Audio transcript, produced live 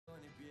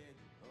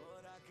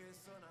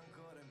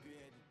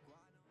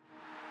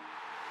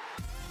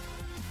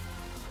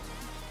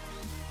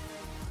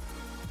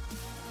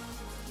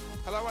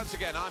Hello once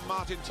again, I'm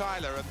Martin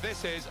Tyler and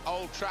this is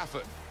Old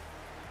Trafford.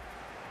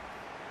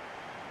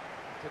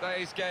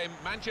 Today's game,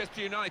 Manchester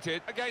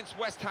United against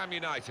West Ham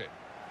United.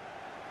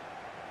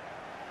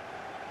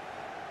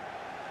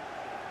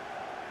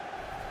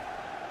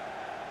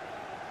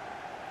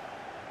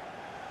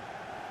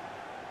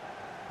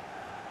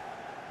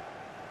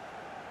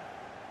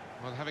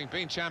 Well, having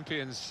been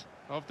champions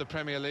of the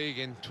Premier League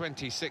in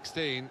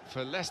 2016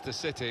 for Leicester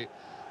City,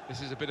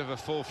 this is a bit of a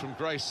fall from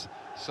grace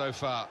so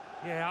far.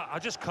 Yeah, I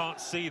just can't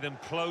see them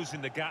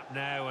closing the gap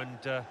now and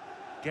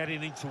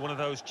getting into one of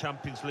those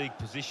Champions League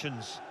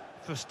positions.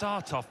 For a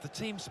start off, the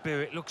team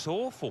spirit looks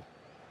awful.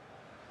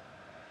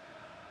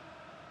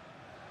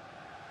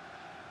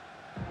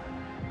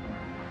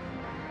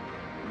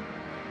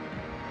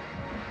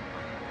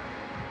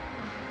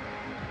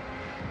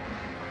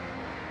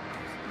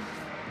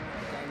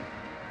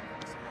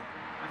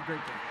 Have a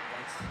great day.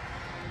 Thanks.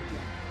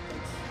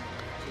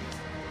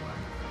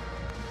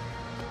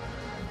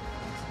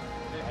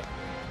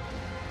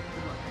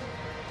 Good luck.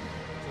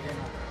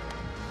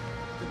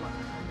 Good luck.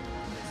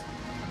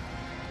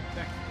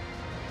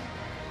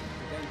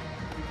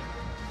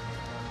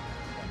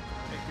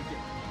 Thank you. Good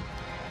game.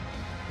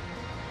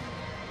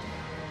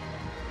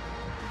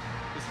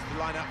 This is the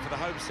lineup for the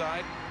home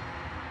side.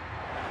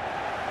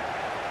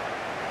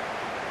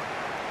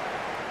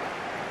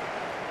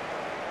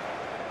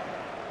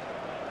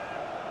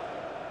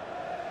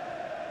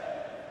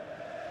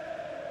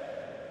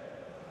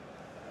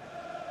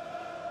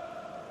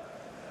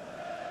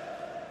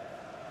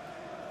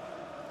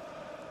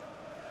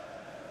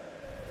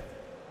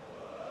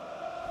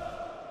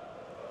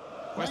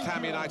 West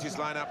Ham United's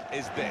lineup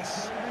is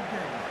this.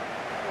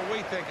 Well,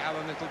 we think,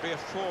 Alan, it'll be a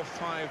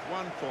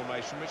 4-5-1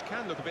 formation, which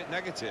can look a bit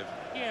negative.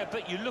 Yeah,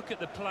 but you look at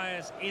the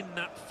players in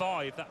that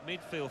five, that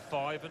midfield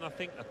five, and I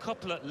think a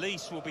couple at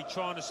least will be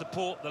trying to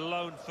support the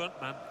lone front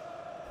man.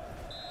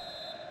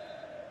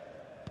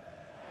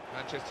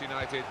 Manchester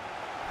United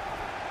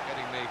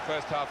getting the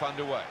first half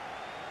underway.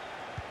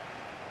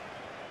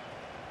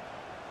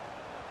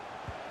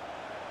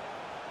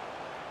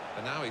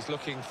 And now he's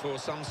looking for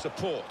some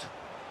support.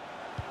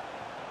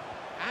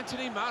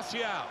 Anthony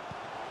Martial.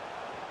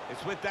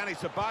 It's with Dani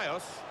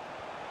Ceballos.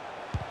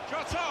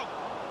 Shot on!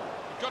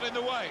 Got in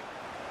the way.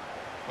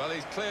 Well,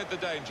 he's cleared the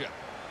danger.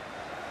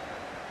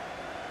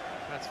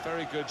 That's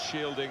very good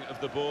shielding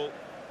of the ball.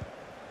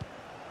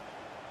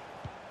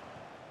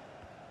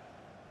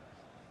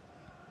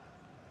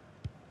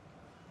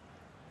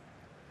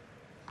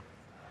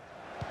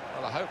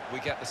 Well, I hope we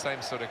get the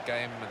same sort of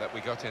game that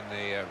we got in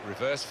the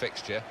reverse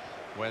fixture,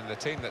 when the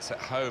team that's at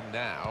home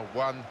now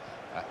won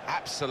an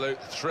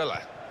absolute thriller.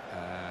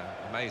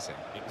 Amazing.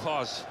 It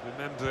was,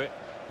 remember it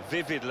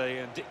vividly,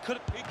 and it could...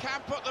 He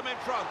can put them in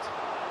front.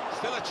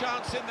 Still a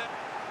chance in there.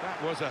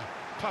 That was a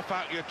puff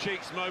out your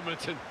cheeks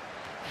moment, and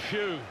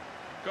phew,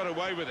 got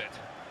away with it.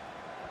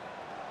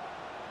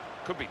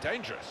 Could be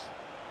dangerous.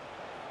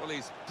 Well,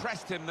 he's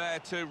pressed him there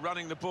to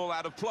running the ball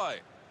out of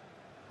play.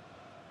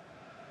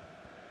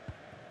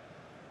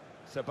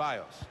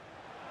 Ceballos.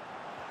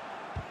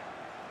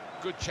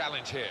 Good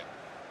challenge here.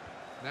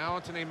 Now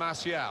Anthony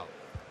Martial.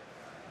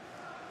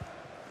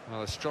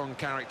 Well, a strong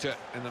character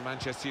in the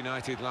Manchester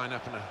United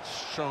lineup and a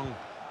strong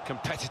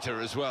competitor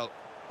as well.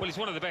 Well, he's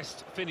one of the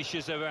best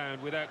finishers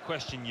around, without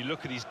question. You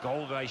look at his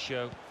goal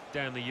ratio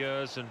down the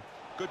years and...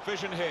 Good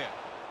vision here.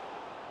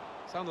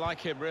 It's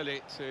unlike him,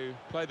 really, to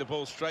play the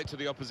ball straight to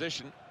the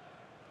opposition.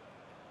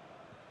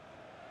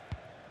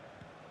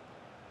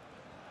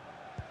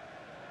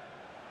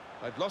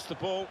 They've lost the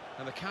ball,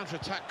 and the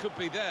counter-attack could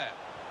be there.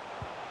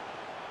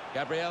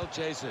 Gabriel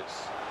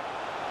Jesus.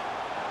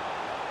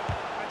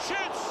 And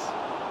shoots!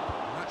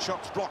 And that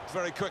shot's blocked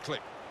very quickly.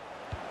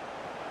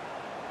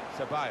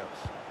 Ceballos.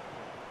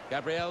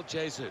 Gabriel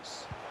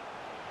Jesus.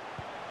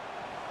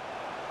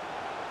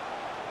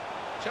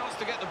 Chance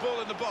to get the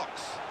ball in the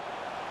box.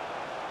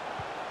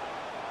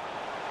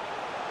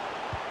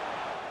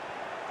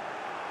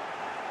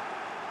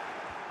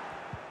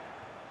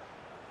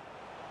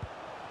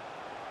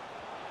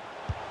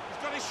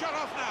 He's got his shot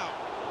off now.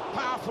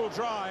 Powerful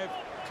drive.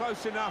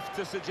 Close enough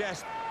to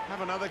suggest,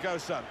 have another go,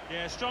 son.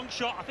 Yeah, strong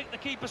shot. I think the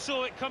keeper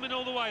saw it coming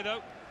all the way,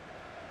 though.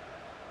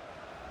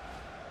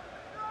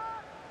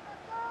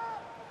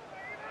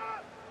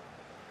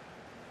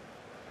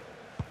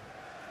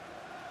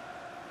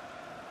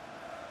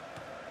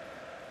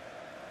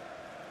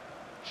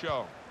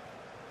 Chong.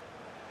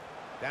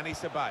 Dani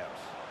Ceballos.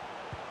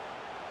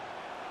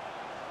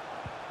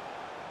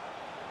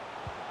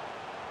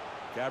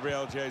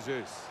 Gabriel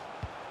Jesus.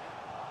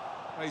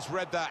 Well, he's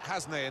read that,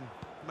 hasn't he, and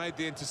made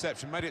the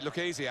interception, made it look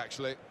easy,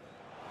 actually.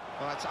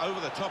 Well, that's over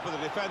the top of the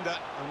defender,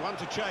 and one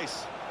to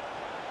chase.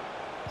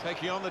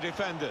 Taking on the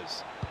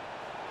defenders.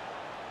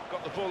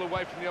 Got the ball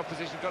away from the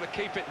opposition, got to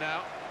keep it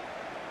now.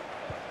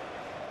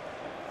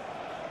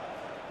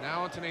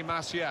 Now Anthony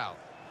Martial.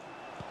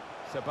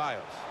 Ceballos.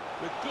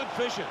 With good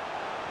vision.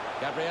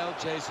 Gabriel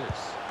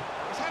Jesus.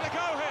 He's had a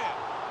go here.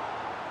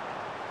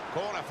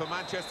 Corner for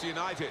Manchester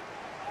United.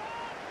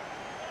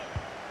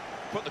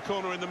 Put the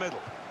corner in the middle.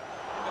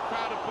 In the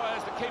crowd of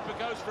players, the keeper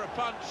goes for a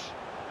punch.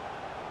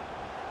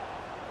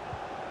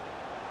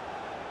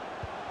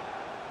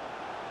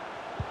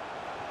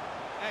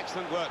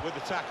 Excellent work with the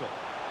tackle.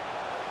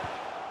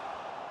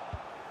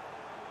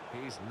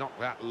 He's knocked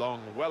that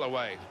long well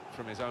away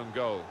from his own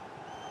goal.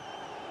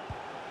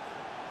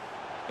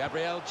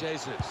 Gabriel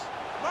Jesus.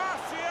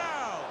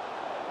 Martial!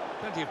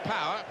 Plenty of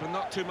power, but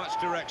not too much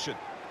direction.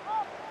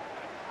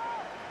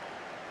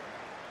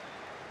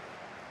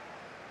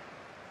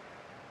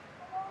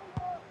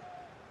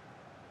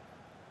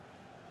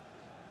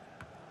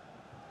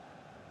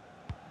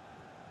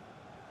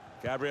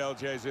 Gabriel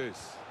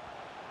Jesus.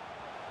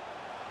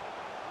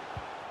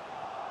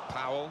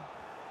 Powell.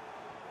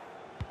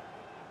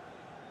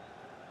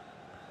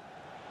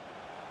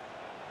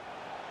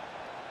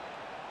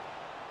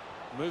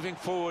 Moving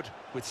forward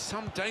with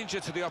some danger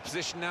to the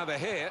opposition now they're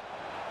here.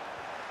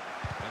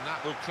 And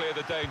that will clear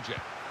the danger.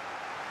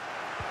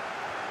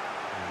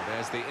 And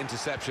there's the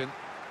interception.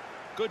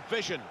 Good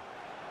vision.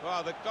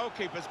 Well, the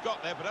goalkeeper's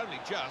got there, but only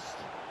just.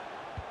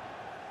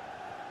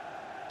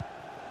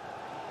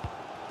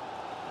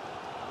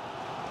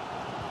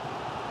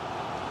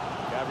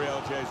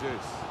 Gabriel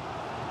Jesus.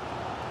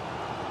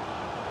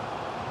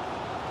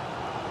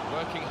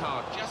 Working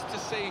hard just to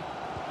see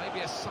maybe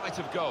a sight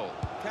of goal.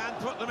 Can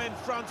put them in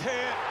front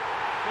here.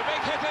 The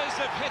big hitters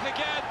have hit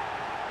again.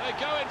 They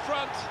go in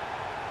front.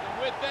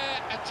 And with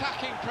their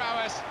attacking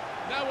prowess,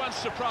 no one's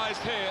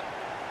surprised here.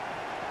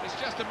 It's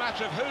just a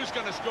matter of who's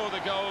going to score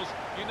the goals.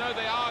 You know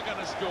they are going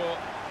to score.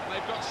 And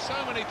they've got so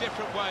many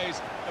different ways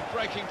of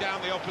breaking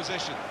down the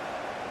opposition.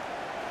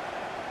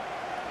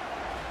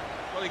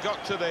 Well, he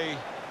got to the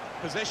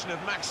position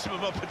of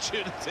maximum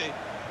opportunity.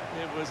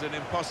 It was an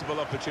impossible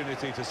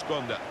opportunity to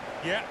squander.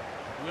 Yeah,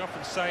 we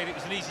often say it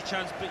was an easy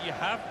chance, but you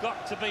have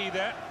got to be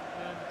there.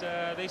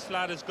 And this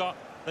lad has got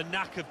the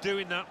knack of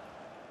doing that.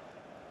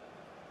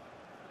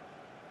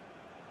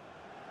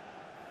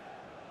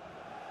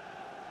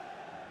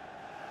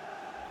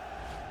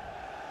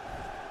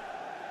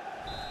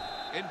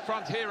 In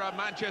front here are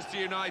Manchester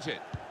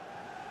United.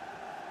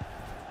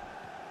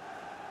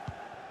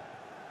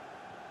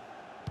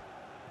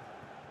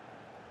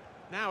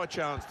 Now a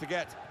chance to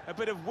get a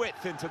bit of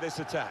width into this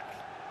attack.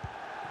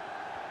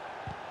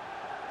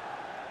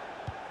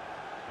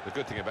 The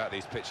good thing about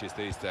these pitches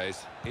these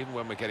days, even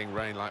when we're getting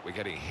rain like we're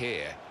getting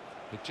here,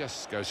 it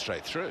just goes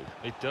straight through.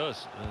 It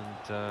does,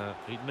 and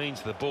it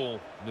means the ball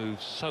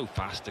moves so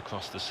fast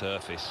across the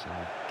surface.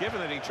 And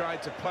given that he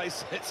tried to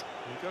place it,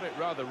 he got it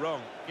rather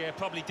wrong. yeah,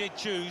 probably did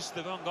choose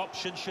the wrong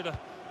option. Should have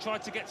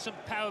tried to get some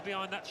power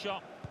behind that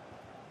shot.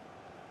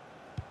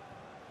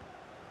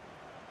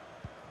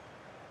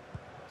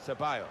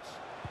 Ceballos.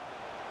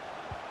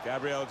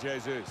 Gabriel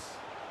Jesus.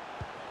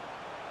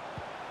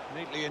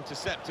 Neatly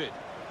intercepted.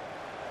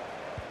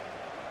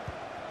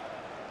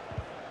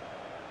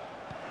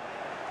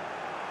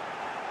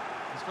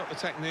 He's got the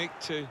technique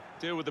to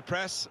deal with the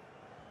press.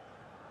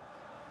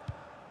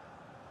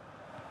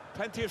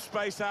 Plenty of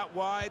space out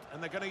wide,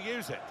 and they're going to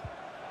use it.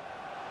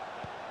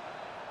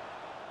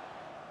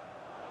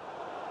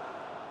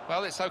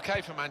 Well, it's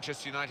okay for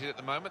Manchester United at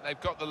the moment. They've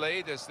got the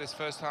lead as this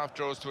first half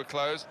draws to a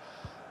close.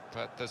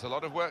 But there's a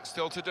lot of work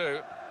still to do.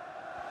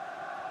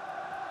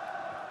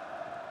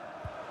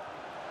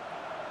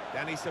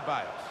 Dani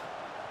Ceballos.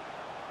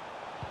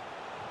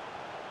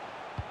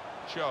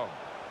 Chong.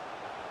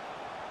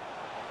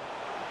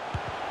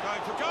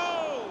 Going for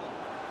goal!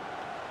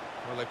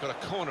 Well, they've got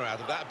a corner out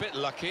of that. A bit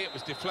lucky, it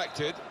was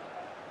deflected.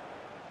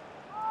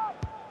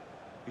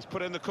 He's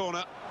put in the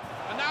corner.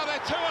 And now they're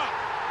 2 up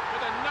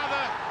with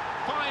another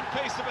fine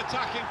piece of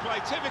attacking play.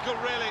 Typical,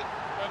 really,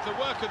 of the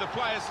work of the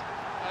players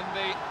and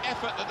the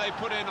effort that they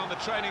put in on the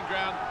training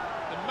ground.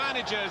 The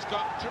manager's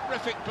got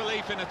terrific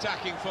belief in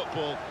attacking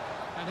football,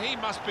 and he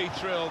must be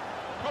thrilled,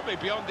 probably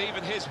beyond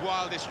even his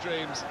wildest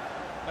dreams.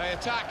 They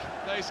attack,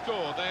 they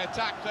score, they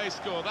attack, they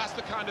score. That's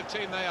the kind of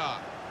team they are.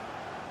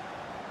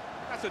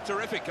 That's a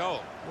terrific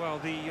goal. Well,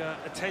 the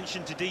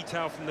attention to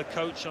detail from the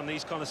coach on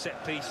these kind of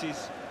set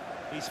pieces,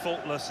 he's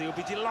faultless. He'll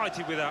be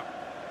delighted with that.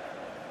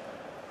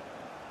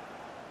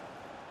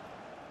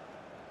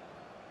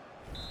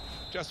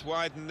 Just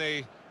widen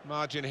the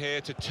margin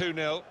here to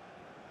 2-0.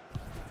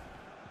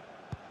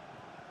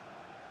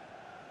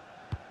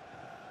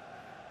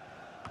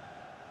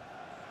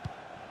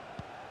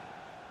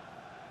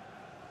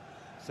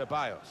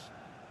 Ceballos.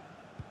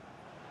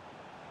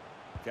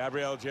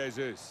 Gabriel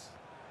Jesus.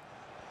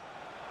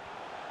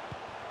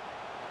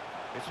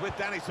 It's with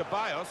Dani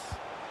Ceballos.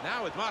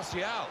 Now with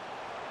Martial.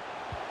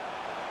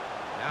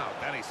 Now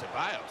Dani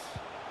Ceballos.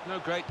 No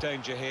great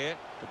danger here,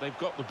 but they've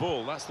got the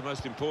ball. That's the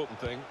most important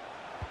thing.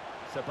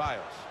 Ceballos.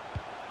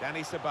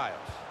 Dani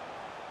Ceballos.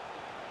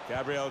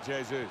 Gabriel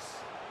Jesus.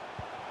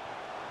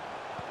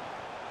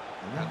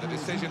 And the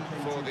decision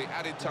for the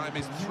added time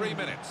is 3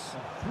 minutes.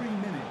 3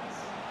 minutes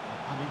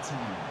of added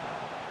time.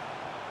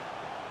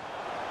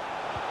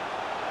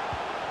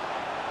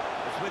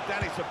 It's with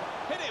Dani Ceballos.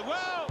 Hit it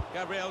well!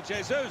 Gabriel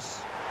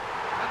Jesus.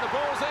 And the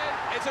ball's in.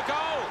 It's a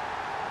goal.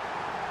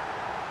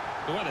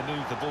 The way they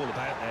moved the ball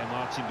about there,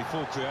 Martin,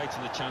 before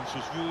creating the chance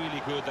was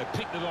really good. They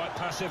picked the right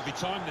pass every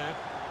time now.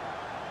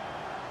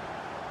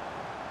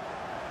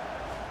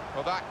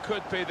 Well, that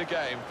could be the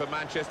game for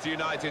Manchester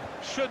United.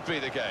 Should be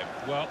the game.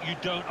 Well, you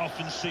don't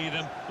often see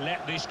them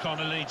let this kind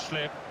of lead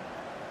slip.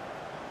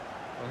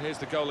 Well, here's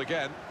the goal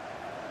again.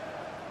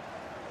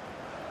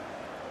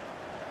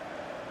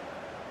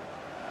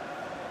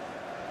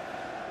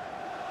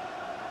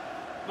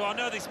 Well, I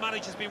know this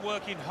manager's been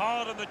working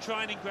hard on the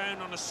training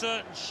ground on a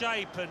certain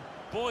shape, and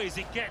boy, is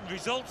it getting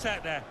results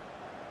out there.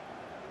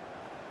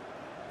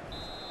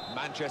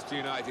 Manchester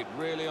United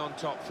really on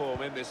top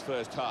form in this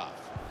first half.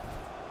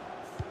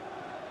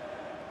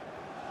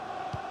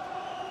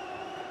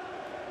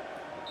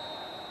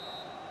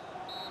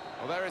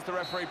 Well, there is the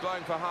referee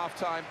blowing for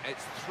half-time.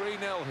 It's 3-0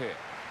 here.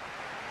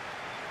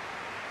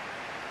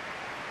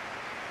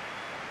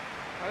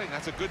 I think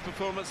that's a good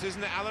performance,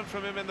 isn't it, Alan,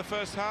 from him in the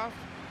first half?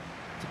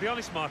 To be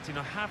honest, Martin,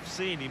 I have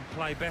seen him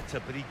play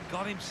better, but he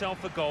got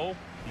himself a goal.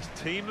 His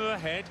team are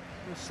ahead.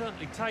 He'll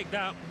certainly take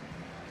that.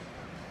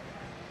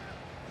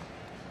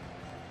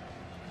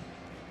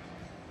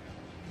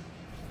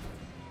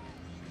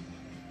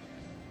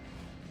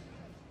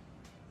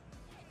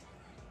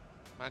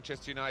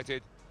 Manchester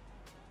United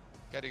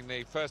getting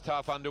the first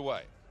half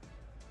underway.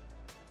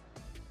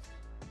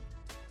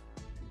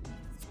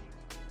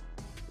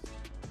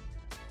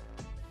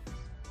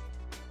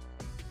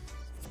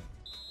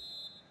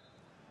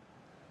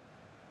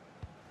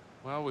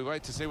 Well, we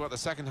wait to see what the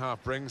second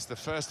half brings. The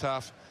first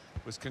half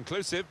was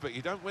conclusive, but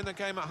you don't win the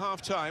game at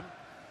half-time.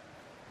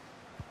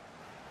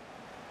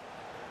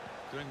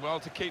 Doing well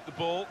to keep the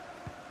ball.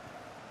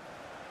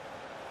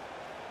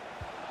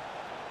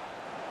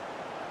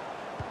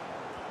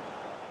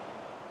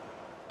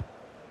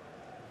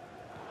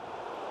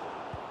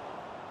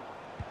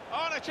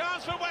 On, a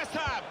chance for West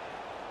Ham!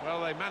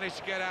 Well, they managed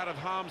to get out of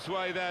harm's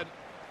way then,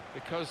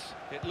 because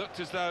it looked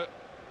as though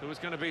there was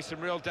going to be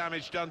some real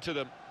damage done to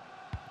them.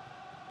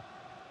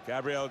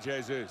 Gabriel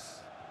Jesus.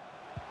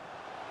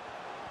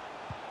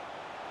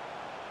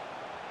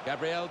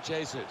 Gabriel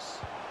Jesus.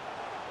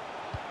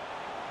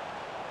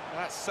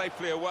 That's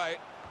safely away.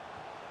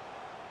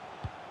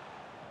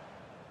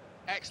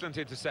 Excellent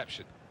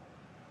interception.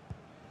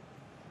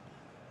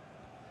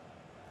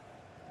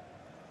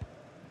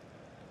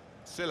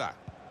 Silla.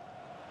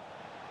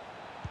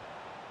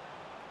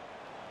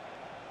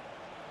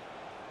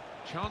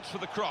 Chance for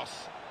the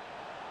cross.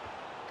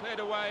 Cleared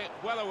away,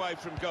 well away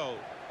from goal.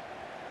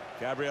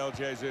 Gabriel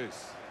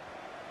Jesus.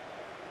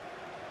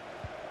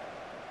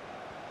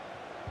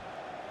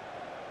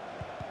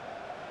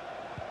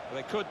 Well,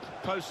 they could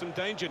pose some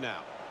danger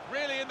now.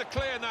 Really in the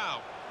clear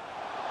now.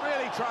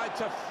 Really tried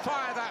to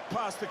fire that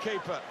past the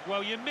keeper.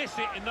 Well, you miss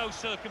it in those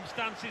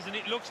circumstances, and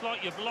it looks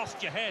like you've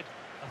lost your head.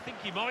 I think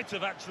he might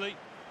have, actually.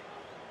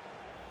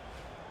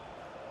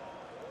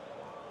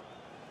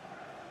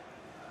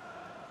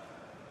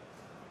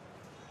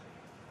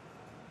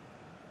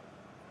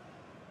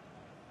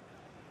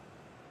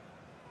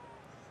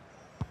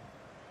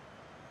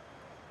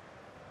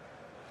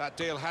 That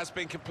deal has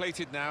been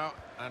completed now,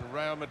 and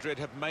Real Madrid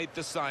have made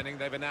the signing.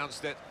 They've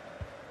announced it.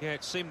 Yeah,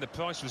 it seemed the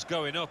price was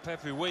going up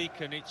every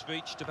week, and it's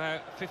reached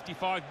about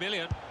 55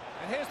 million.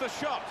 And here's the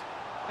shot.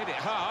 Hit it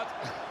hard,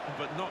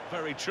 but not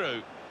very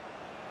true.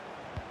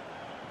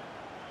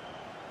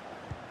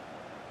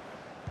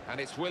 And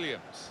it's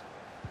Williams.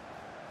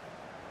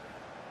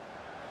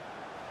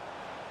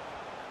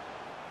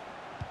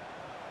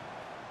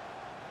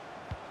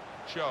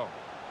 Shaw.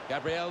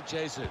 Gabriel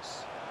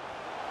Jesus.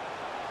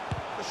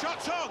 The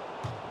shot's on!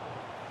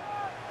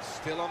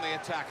 Still on the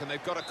attack, and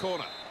they've got a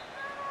corner.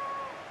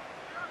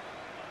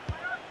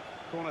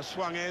 Corner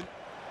swung in.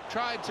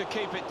 Tried to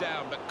keep it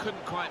down, but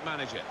couldn't quite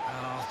manage it.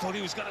 Oh, I thought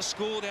he was going to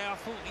score there. I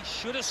thought he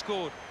should have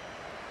scored.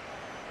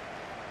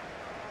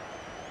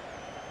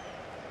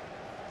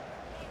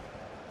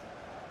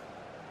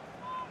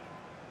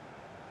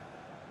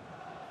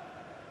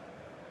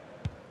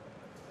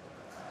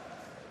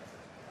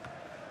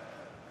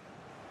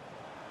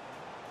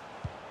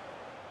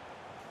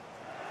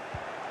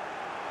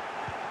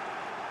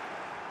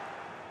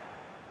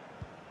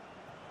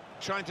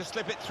 Trying to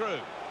slip it through.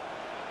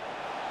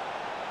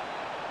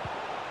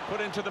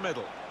 Put into the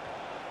middle.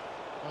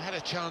 Well, had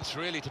a chance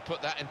really to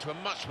put that into a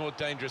much more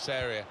dangerous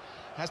area.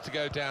 Has to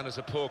go down as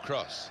a poor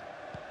cross.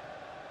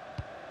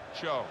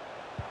 Shaw.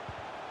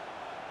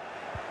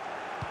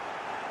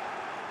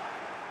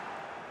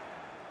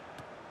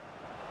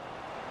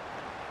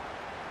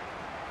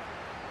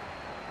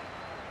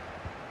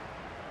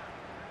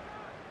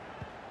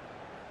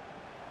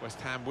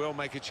 West Ham will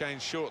make a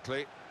change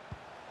shortly.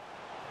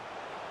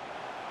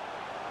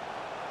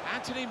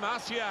 Anthony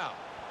Martial.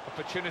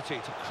 Opportunity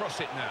to cross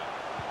it now.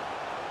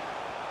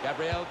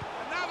 Gabriel.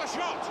 And now the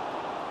shot!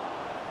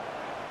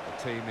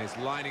 The team is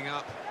lining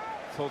up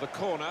for the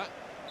corner.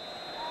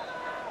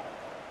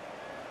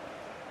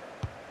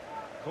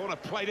 Corner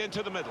played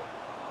into the middle.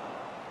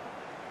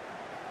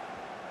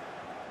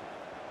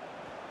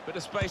 Bit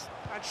of space.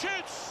 And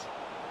shoots!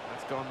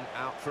 That's gone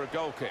out for a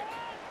goal kick.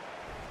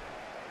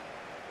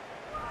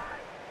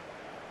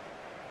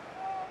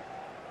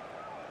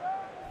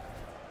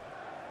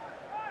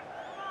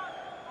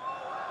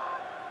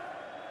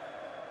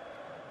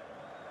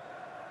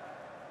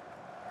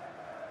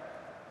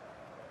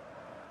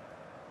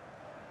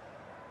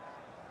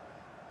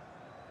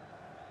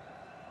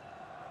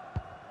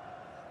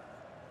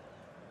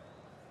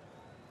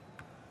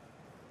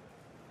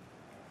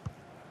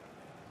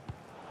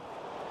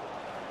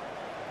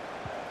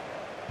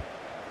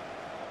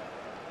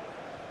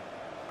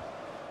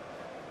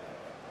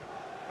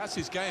 That's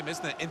his game,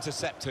 isn't it?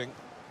 Intercepting.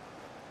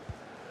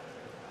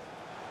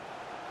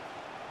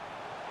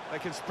 They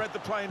can spread the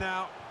play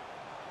now.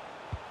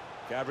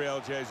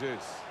 Gabriel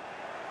Jesus.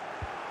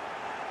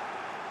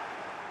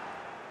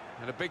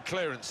 And a big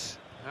clearance.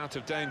 Out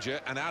of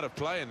danger and out of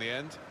play in the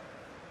end.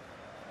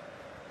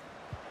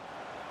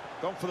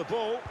 Gone for the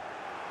ball.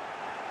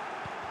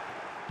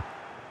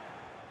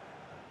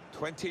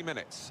 20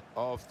 minutes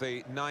of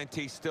the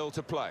 90 still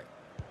to play.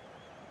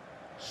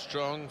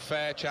 Strong,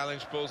 fair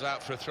challenge. Ball's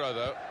out for a throw,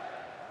 though.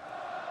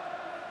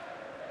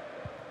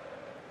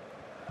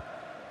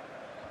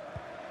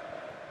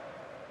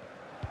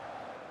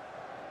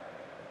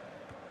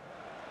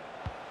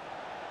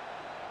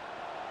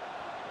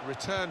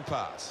 Return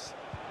pass.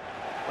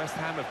 West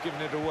Ham have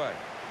given it away.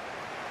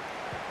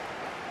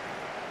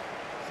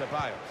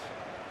 Ceballos.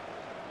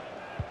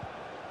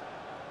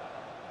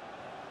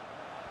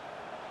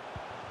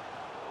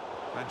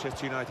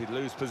 Manchester United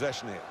lose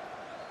possession here.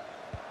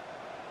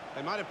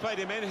 They might have played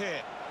him in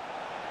here.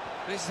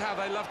 This is how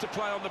they love to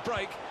play on the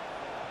break.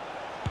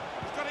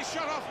 He's got his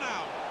shot off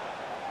now.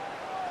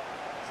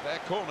 It's their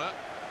corner.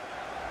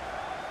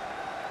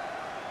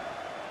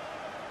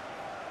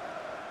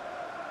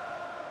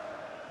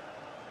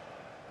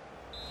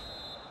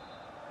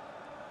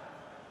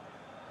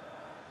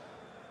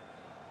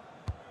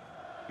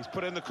 He's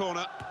put in the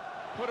corner,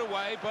 put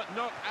away, but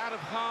not out of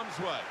harm's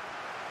way.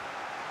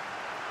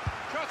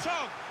 Shot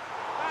on!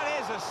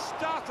 That is a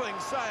startling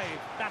save.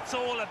 That's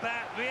all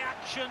about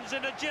reactions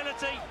and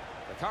agility.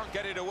 They can't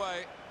get it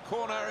away.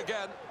 Corner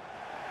again.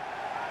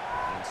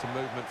 And some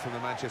movement from the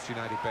Manchester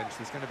United bench.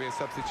 There's going to be a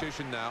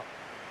substitution now.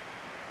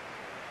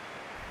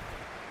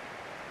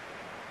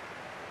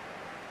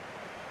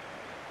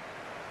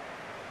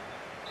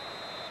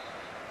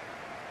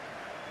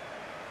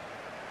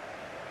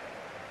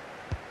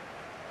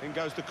 In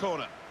goes the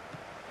corner.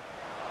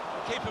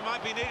 The keeper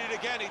might be needed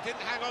again. He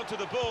didn't hang on to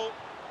the ball.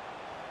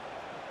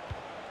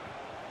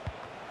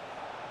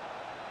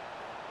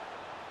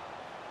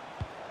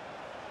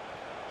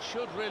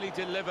 Should really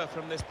deliver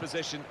from this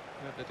position.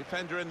 The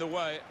defender in the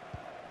way.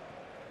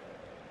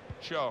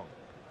 Chong.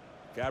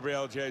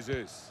 Gabriel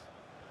Jesus.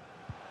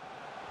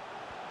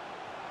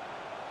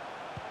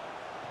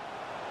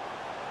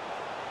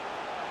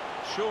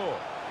 Shaw.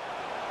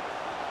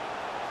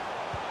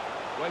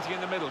 Waiting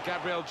in the middle,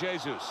 Gabriel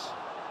Jesus.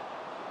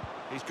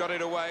 He's got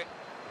it away.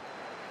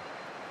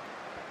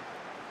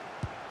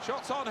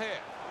 Shots on here.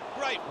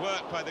 Great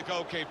work by the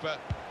goalkeeper.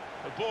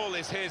 The ball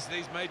is his and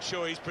he's made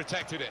sure he's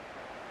protected it.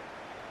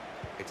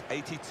 It's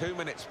 82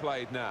 minutes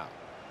played now.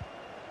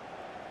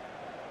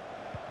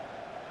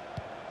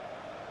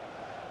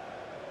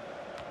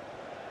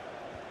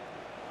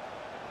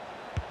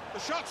 The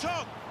shot's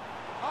on.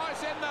 Oh,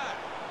 it's in there.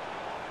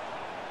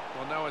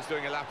 Well, no one's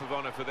doing a lap of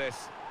honour for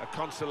this. A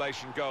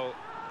consolation goal.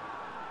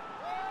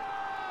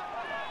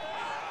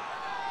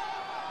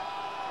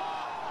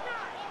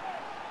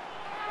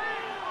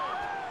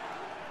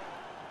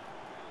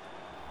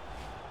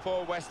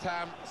 For West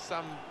Ham,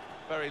 some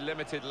very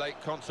limited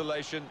late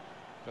consolation,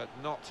 but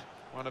not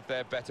one of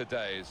their better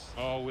days.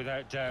 Oh,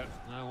 without doubt.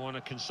 I want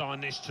to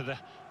consign this to the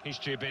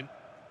history bin.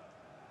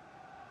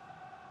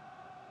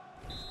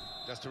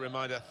 Just a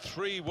reminder,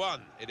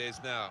 3-1 it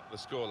is now, the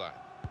scoreline.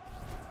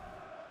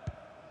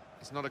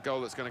 It's not a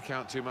goal that's going to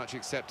count too much,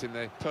 except in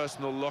the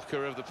personal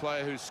locker of the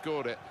player who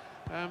scored it.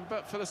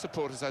 But for the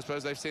supporters, I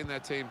suppose, they've seen their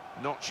team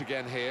notch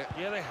again here.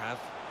 Yeah, they have,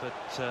 but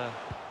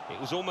it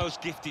was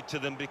almost gifted to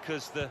them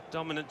because the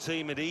dominant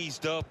team had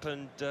eased up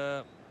and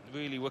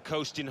really were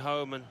coasting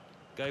home and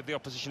gave the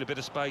opposition a bit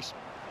of space.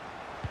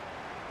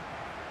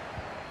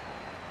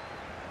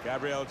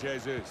 Gabriel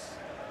Jesus.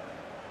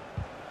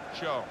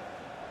 Chong.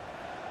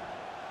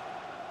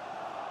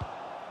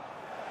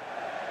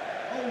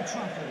 Old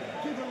Trafford,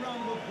 give a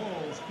round of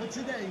applause for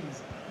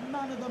today's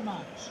man of the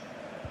match.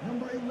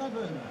 Number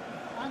 11,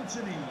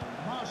 Anthony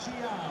Martial.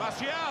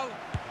 Martial!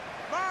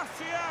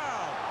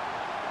 Martial!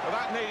 Well,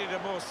 that needed a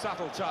more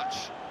subtle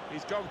touch.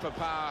 He's gone for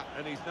power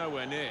and he's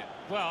nowhere near.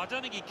 Well, I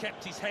don't think he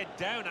kept his head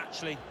down,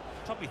 actually.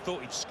 Probably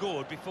thought he'd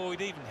scored before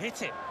he'd even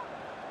hit it.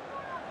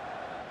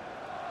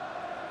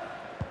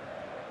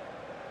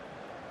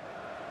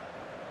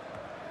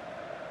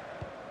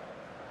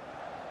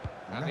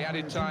 And the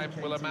added time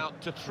will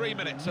amount to 3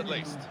 minutes at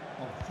least.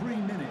 Of 3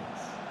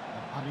 minutes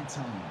of added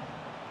time.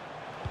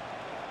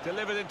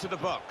 Delivered into the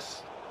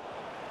box.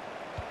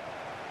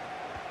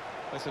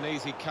 That's an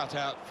easy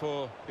cutout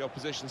for the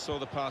opposition, saw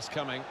the pass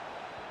coming.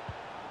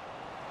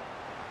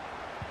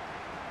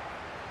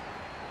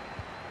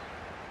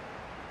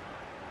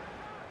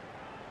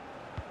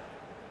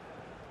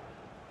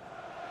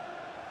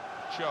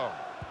 Chong.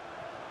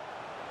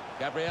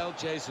 Gabriel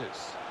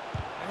Jesus.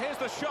 And here's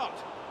the shot.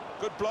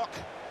 Good block.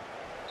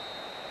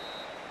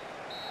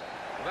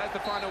 Well, there's the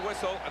final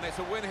whistle, and it's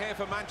a win here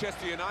for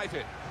Manchester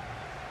United.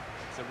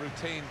 It's a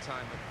routine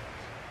time.